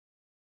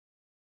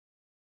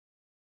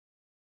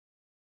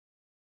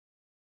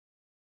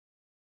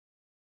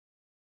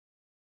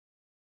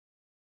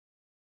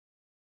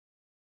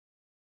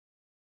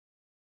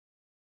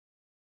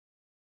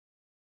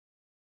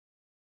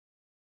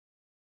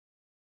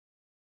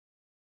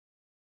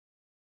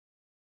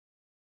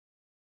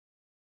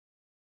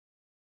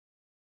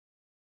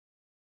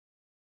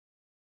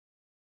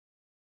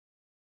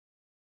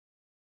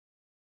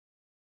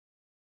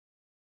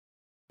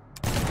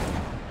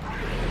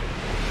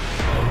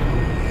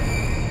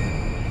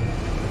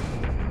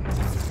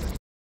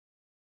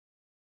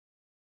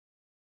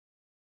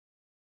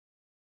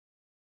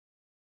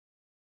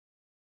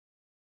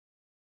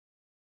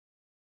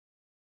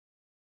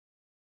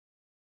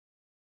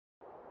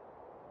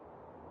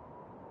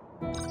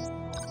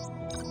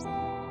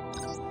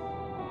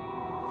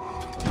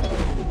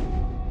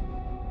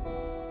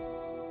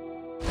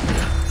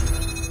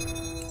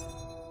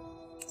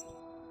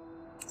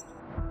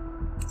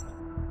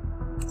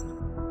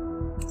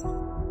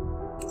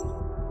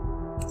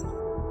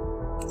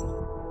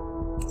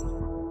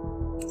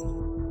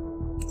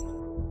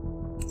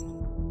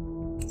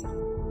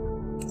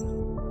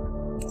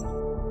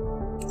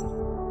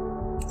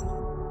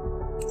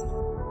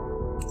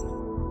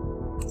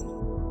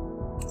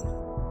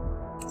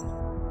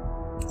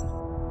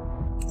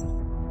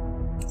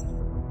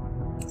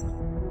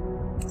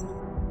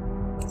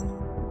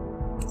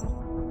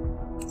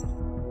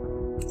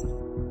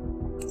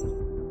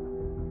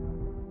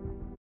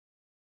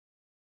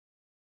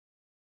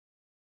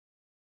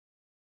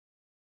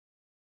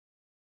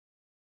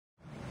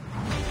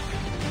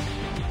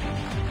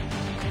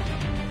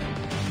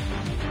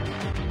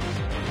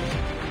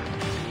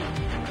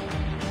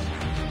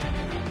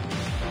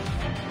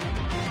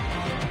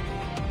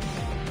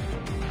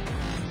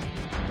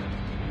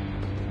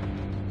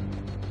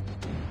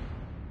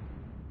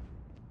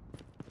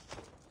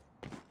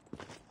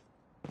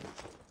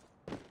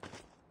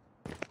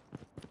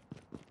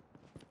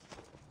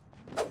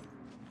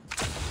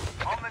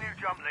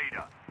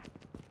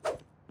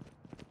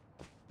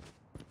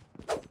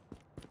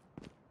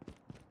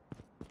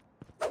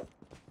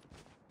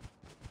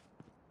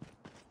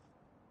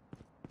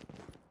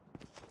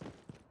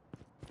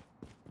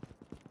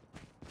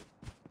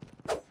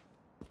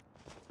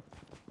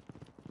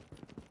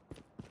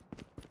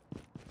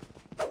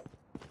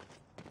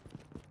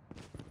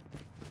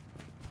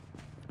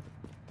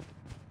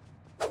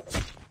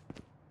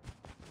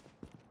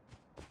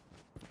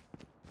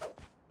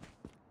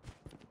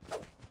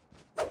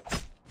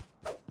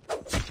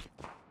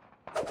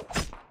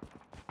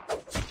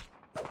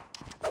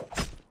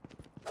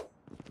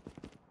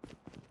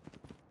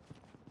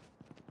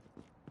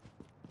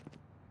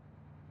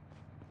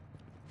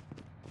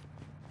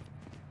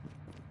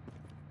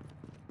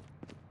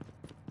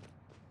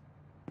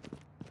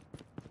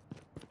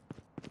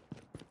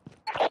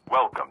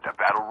Welcome to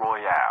Battle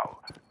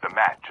Royale. The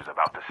match is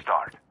about to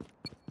start.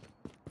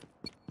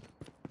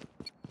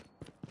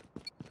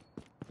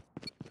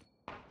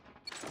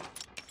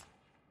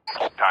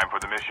 Time for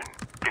the mission.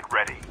 Get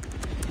ready.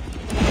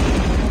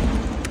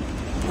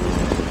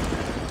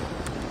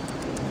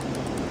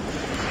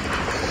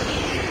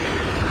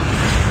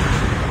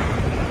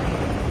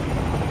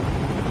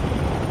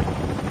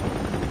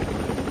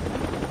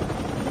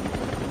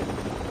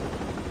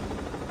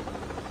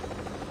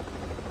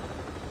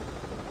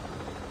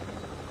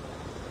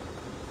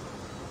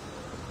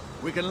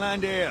 We can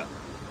land here.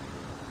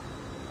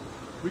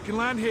 We can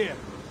land here.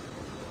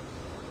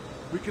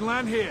 We can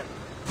land here.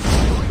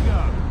 Here we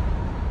go.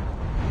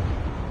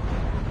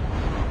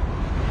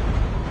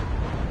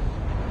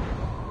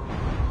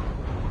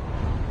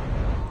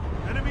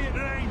 Enemy at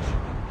range.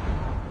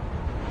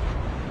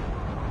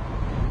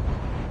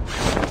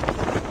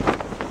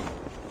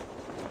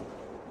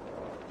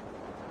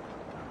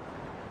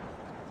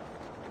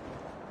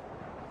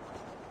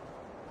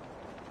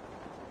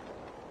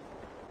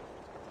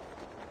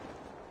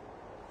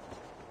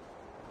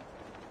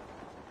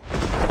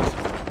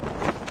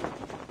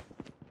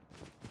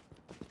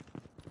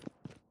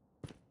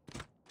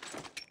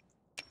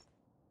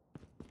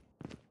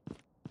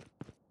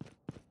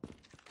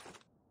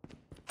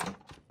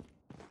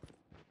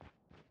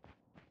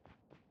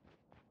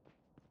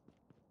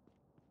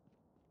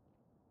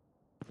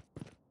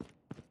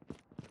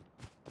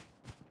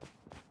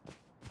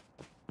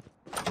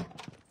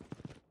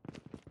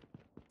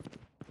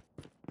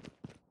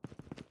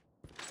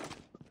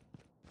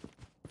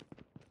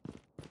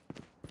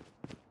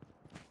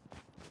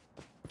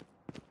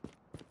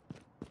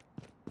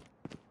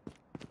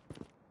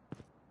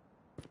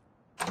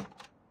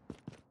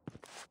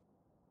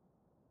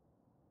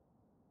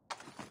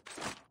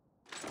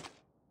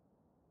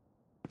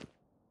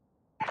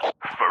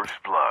 First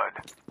blood.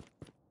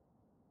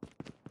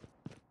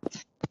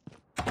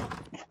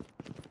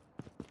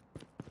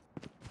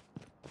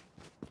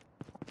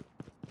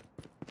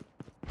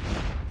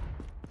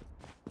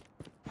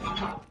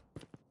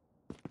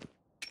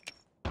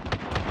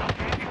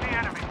 Engaging the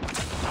enemy.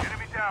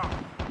 Enemy down.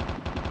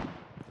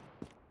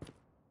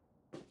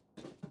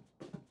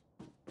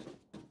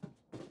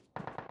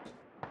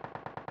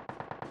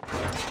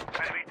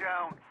 Enemy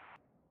down.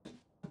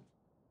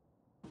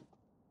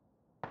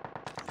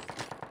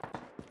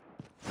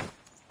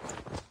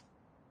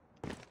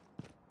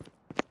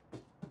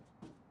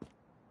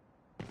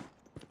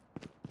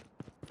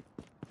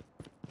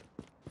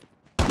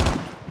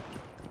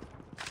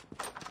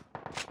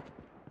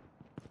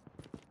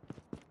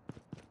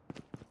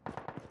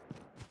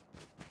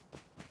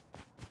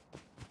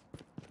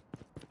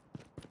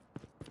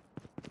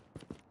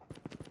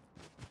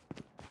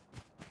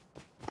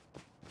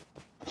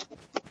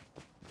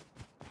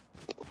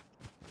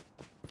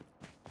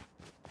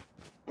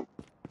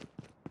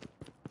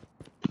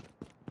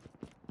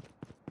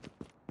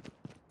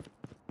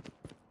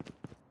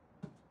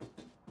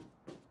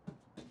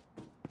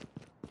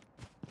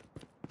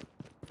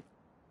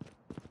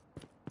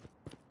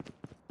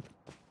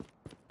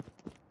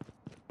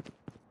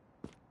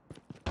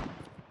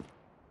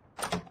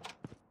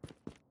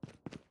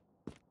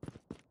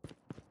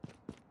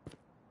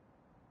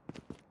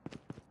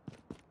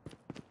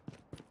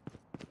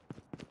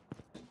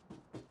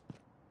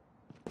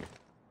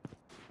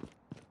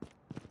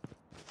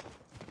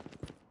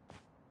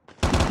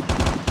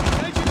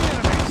 Engaging the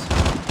enemies.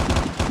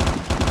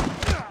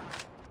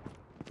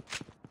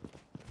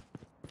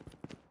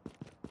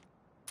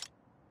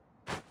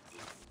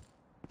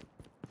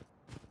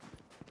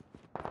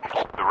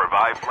 The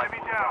revived flight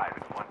will arrive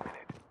in 1 minute.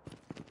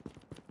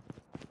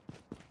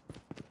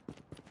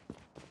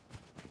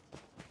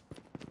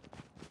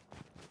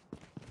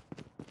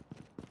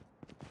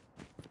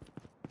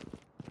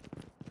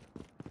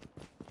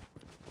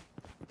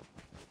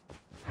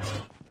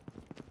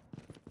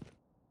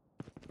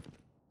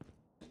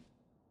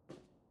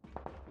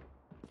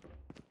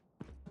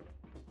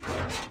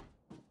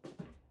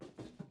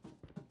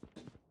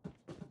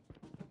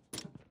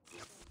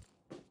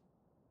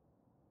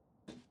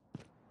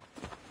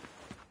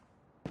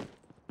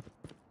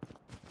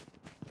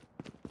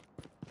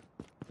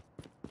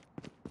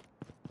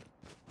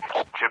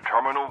 Chip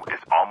terminal is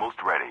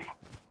almost ready.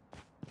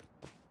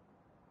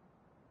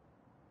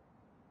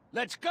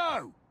 Let's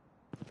go!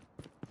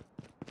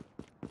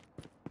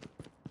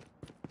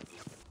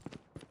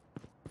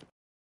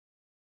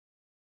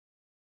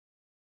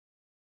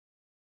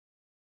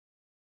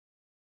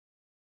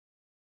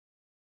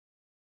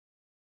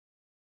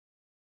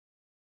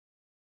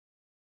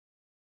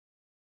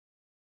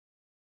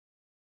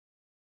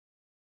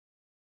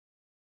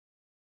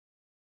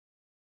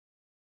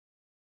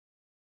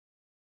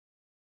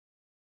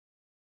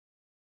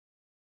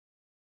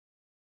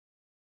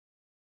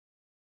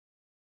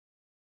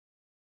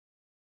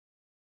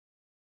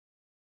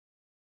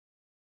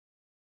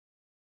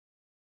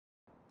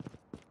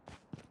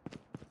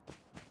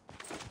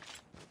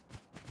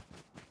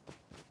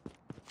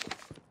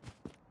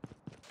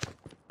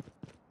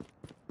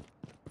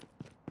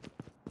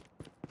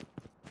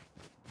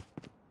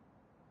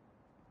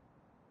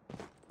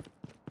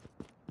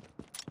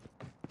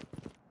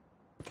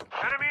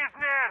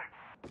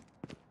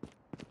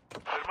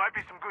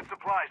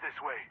 this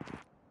way.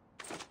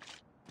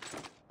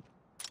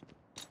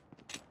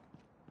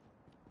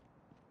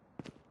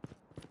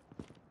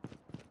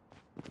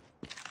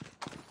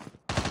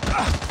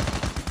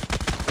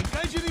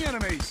 Engaging the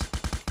enemies!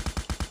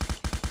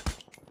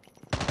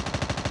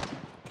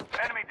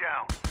 Enemy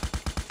down.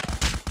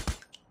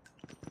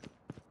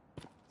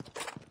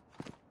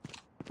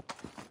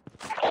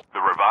 The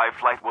revived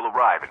flight will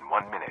arrive in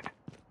 1 minute.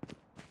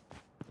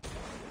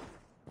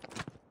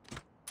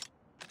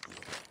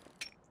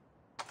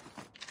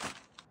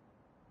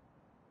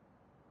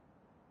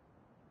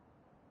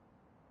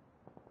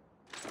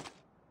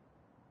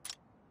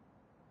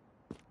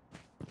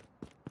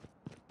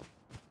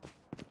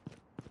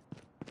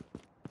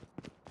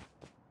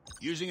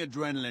 Using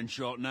adrenaline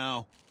shot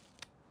now.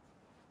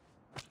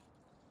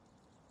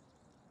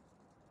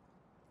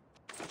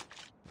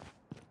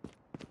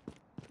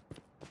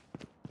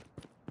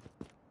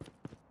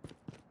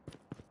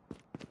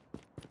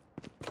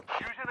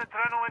 Using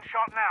adrenaline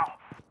shot now.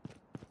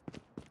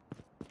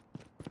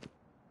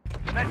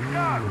 Let's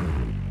go!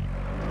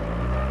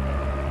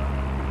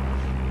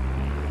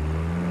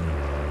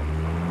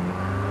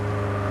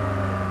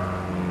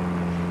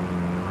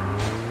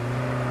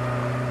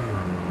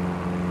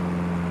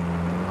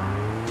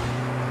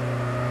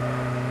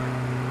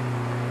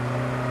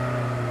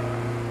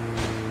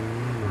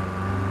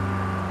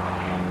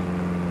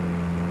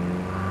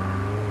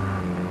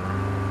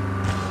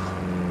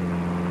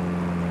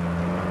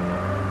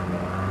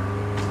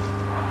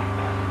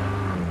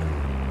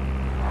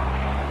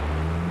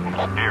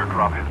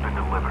 Airdrop has been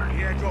delivered.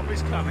 The airdrop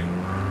is coming.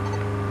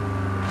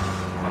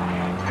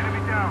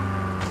 Enemy down.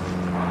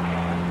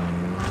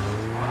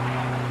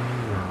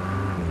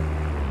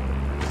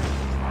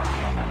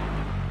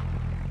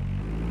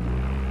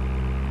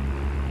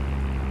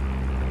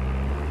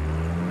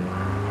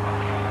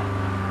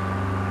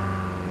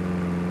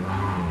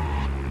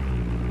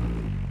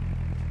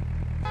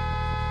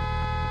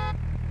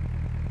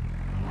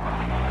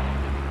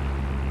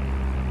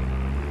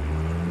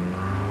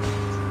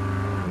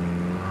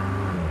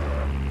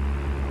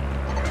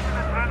 Using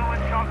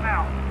adrenaline shot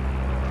now.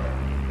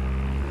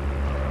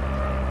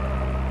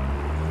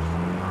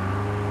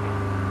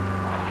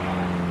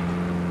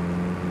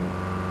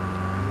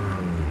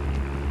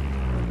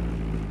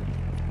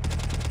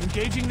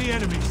 Engaging the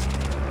enemies.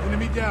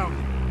 Enemy down.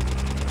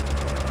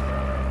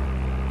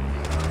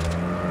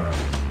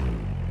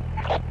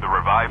 The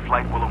revived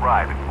flight will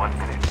arrive in 1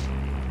 minute.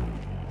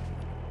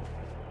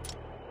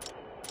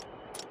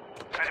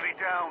 Enemy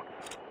down.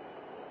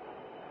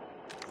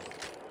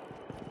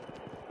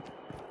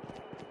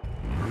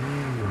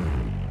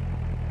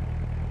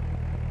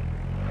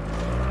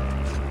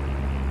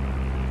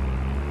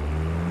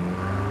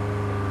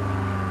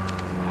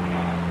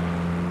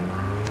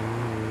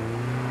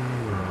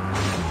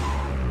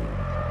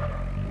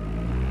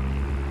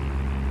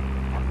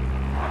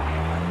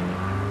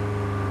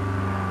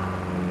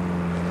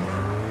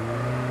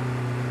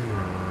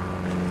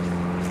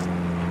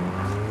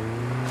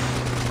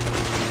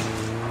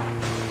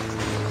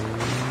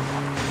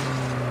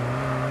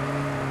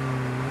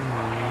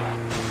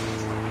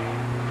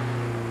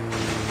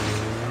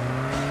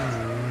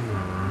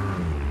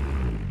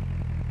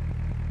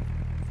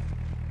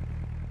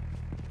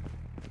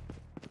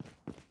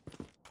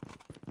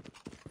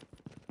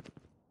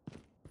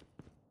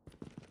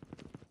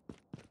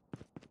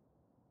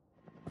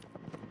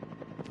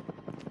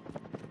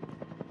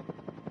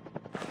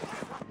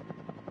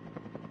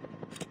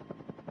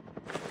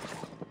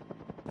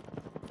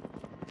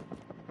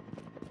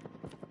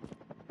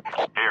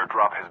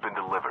 Airdrop has been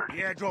delivered.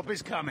 The airdrop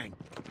is coming.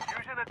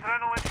 Using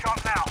adrenaline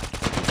shot now.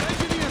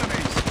 Engaging the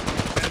enemies.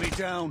 Enemy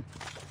down.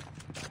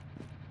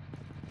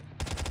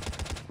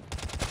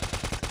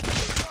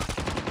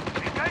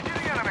 Engaging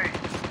the enemy.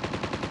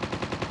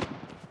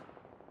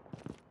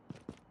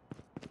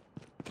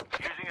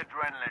 Using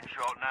adrenaline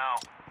shot now.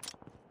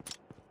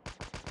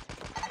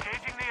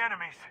 Engaging the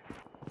enemies.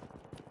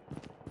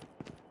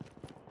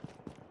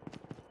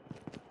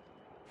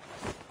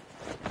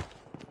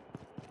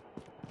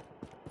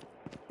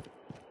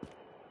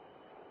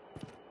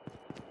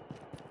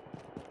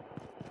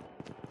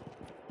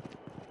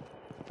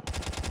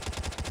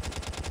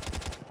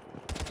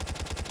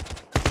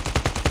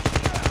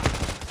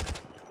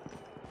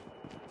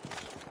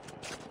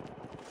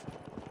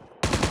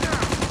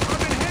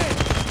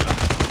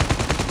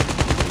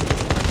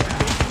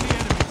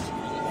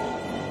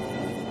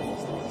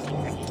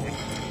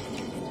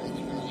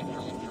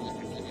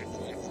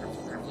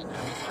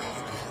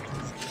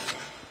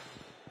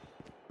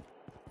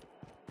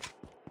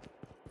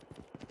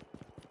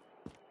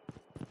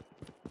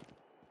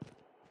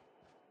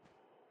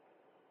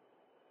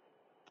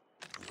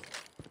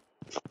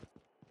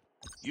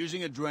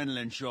 Using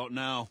adrenaline shot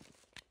now.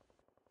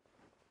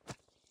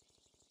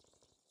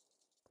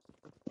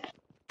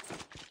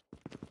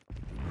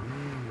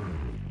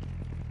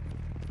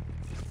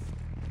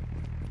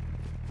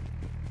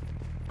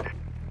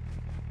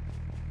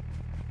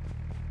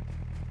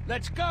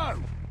 Let's go!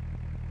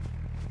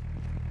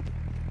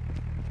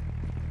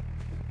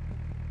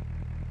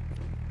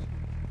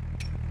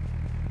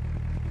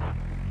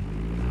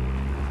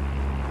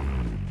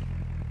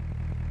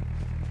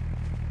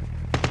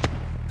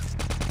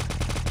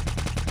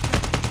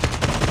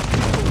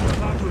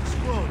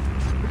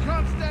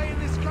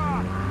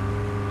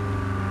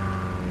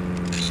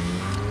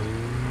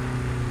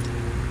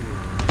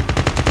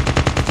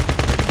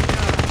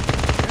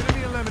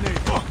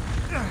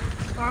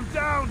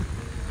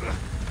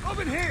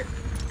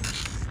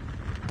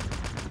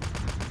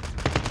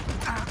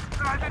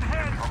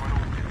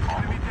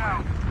 Enemy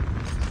down.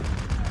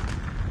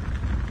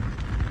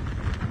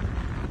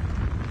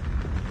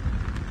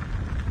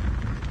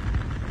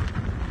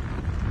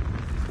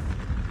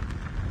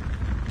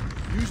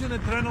 Use an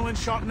adrenaline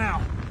shot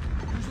now.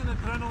 Use an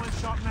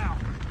adrenaline shot now.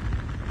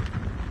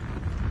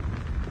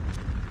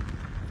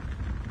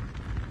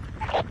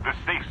 The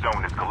safe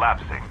zone is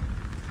collapsing.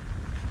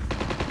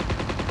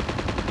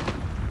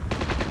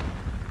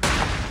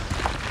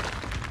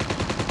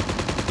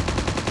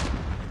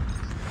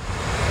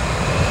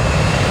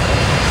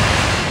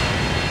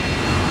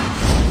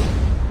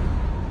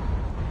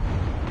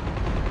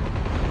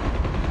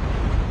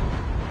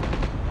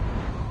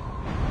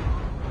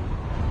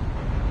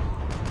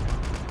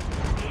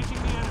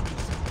 Engaging the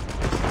enemies.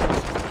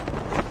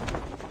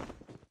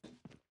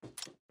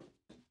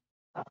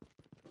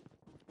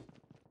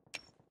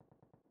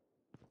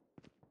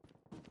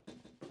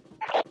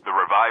 The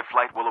revived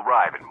flight will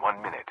arrive in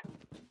 1 minute.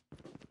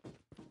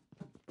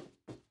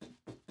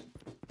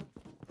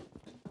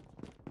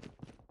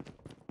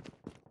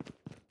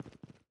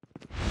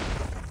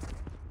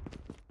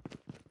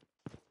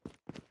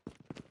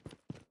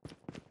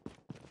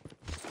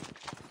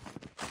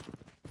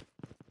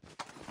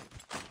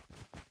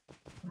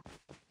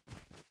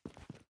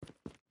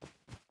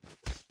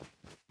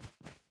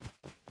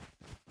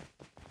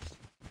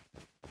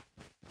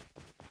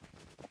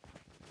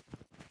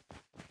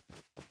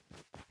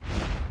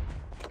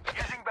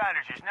 Using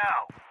bandages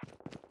now.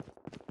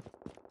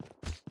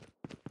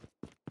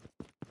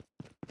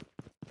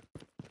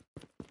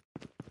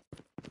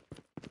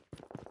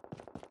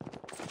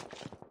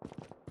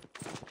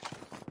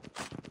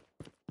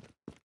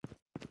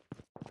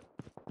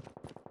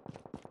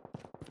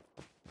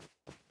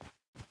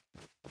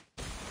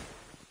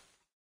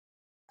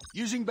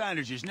 Using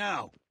bandages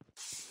now.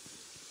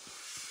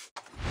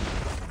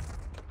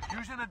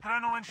 Use an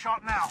adrenaline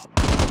shot now.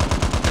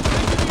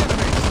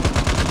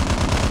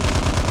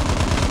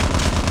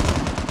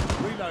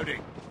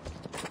 Reloading.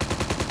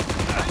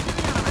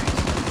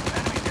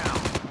 Enemy down.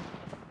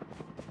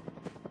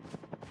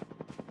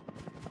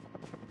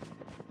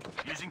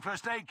 Using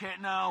first aid kit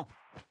now.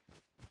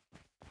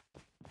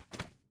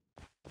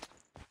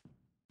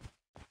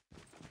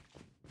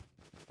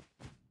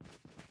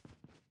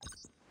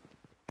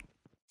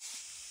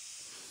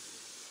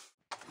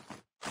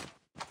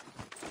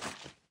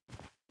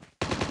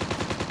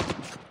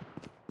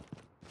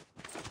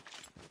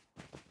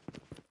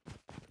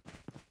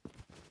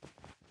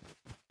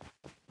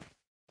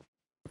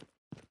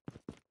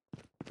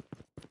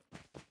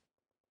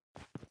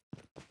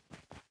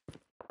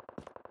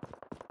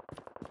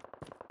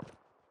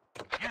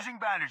 Using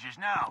bandages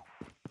now.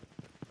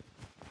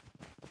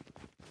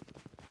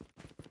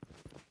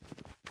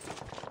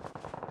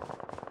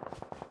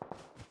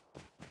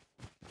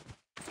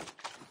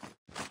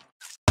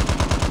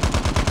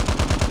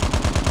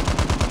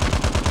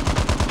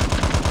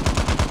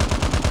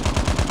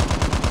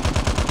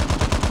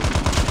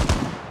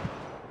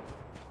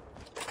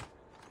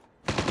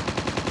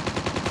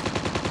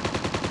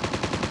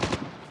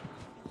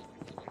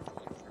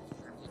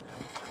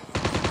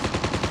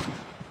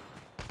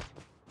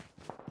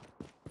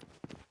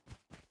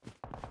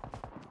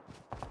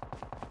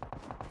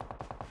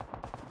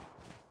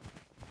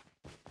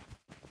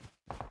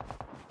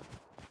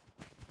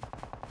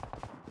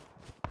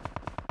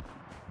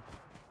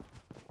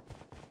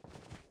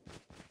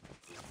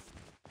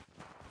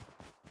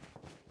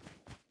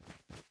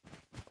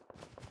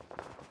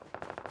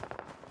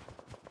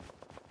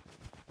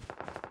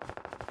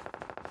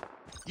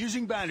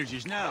 Using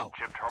bandages now.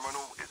 Chip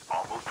terminal is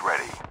almost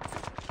ready.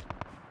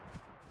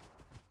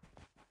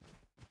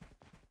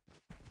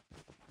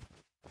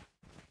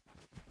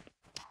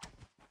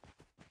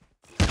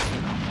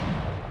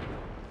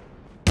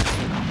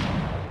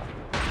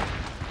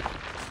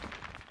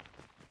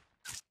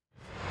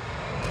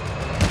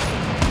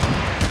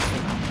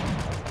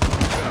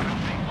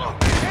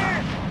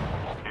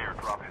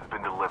 Airdrop has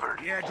been delivered.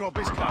 The airdrop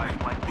is coming.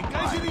 Flight will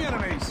Engaging arrive. the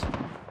enemies.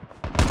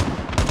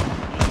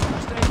 Using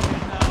first aid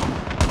kit now.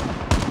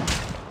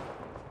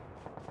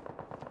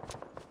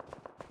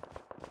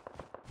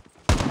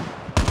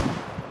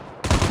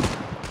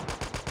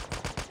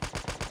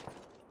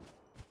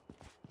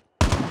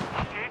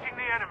 Engaging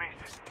the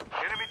enemies.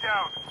 Enemy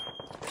down.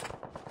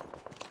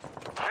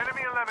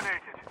 Enemy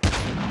eliminated.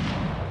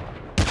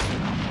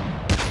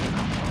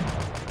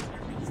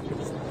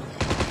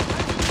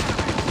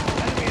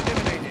 Enemy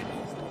eliminated.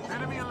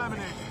 Enemy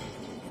eliminated.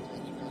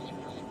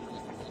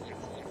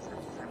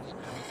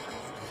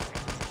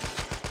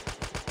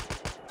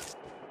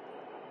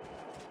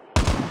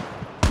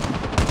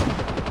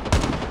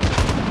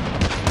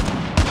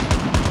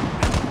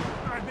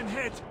 I've been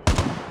hit.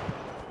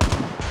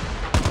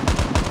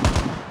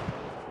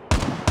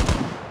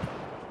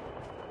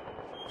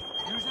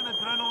 Use an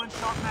adrenaline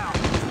shot now.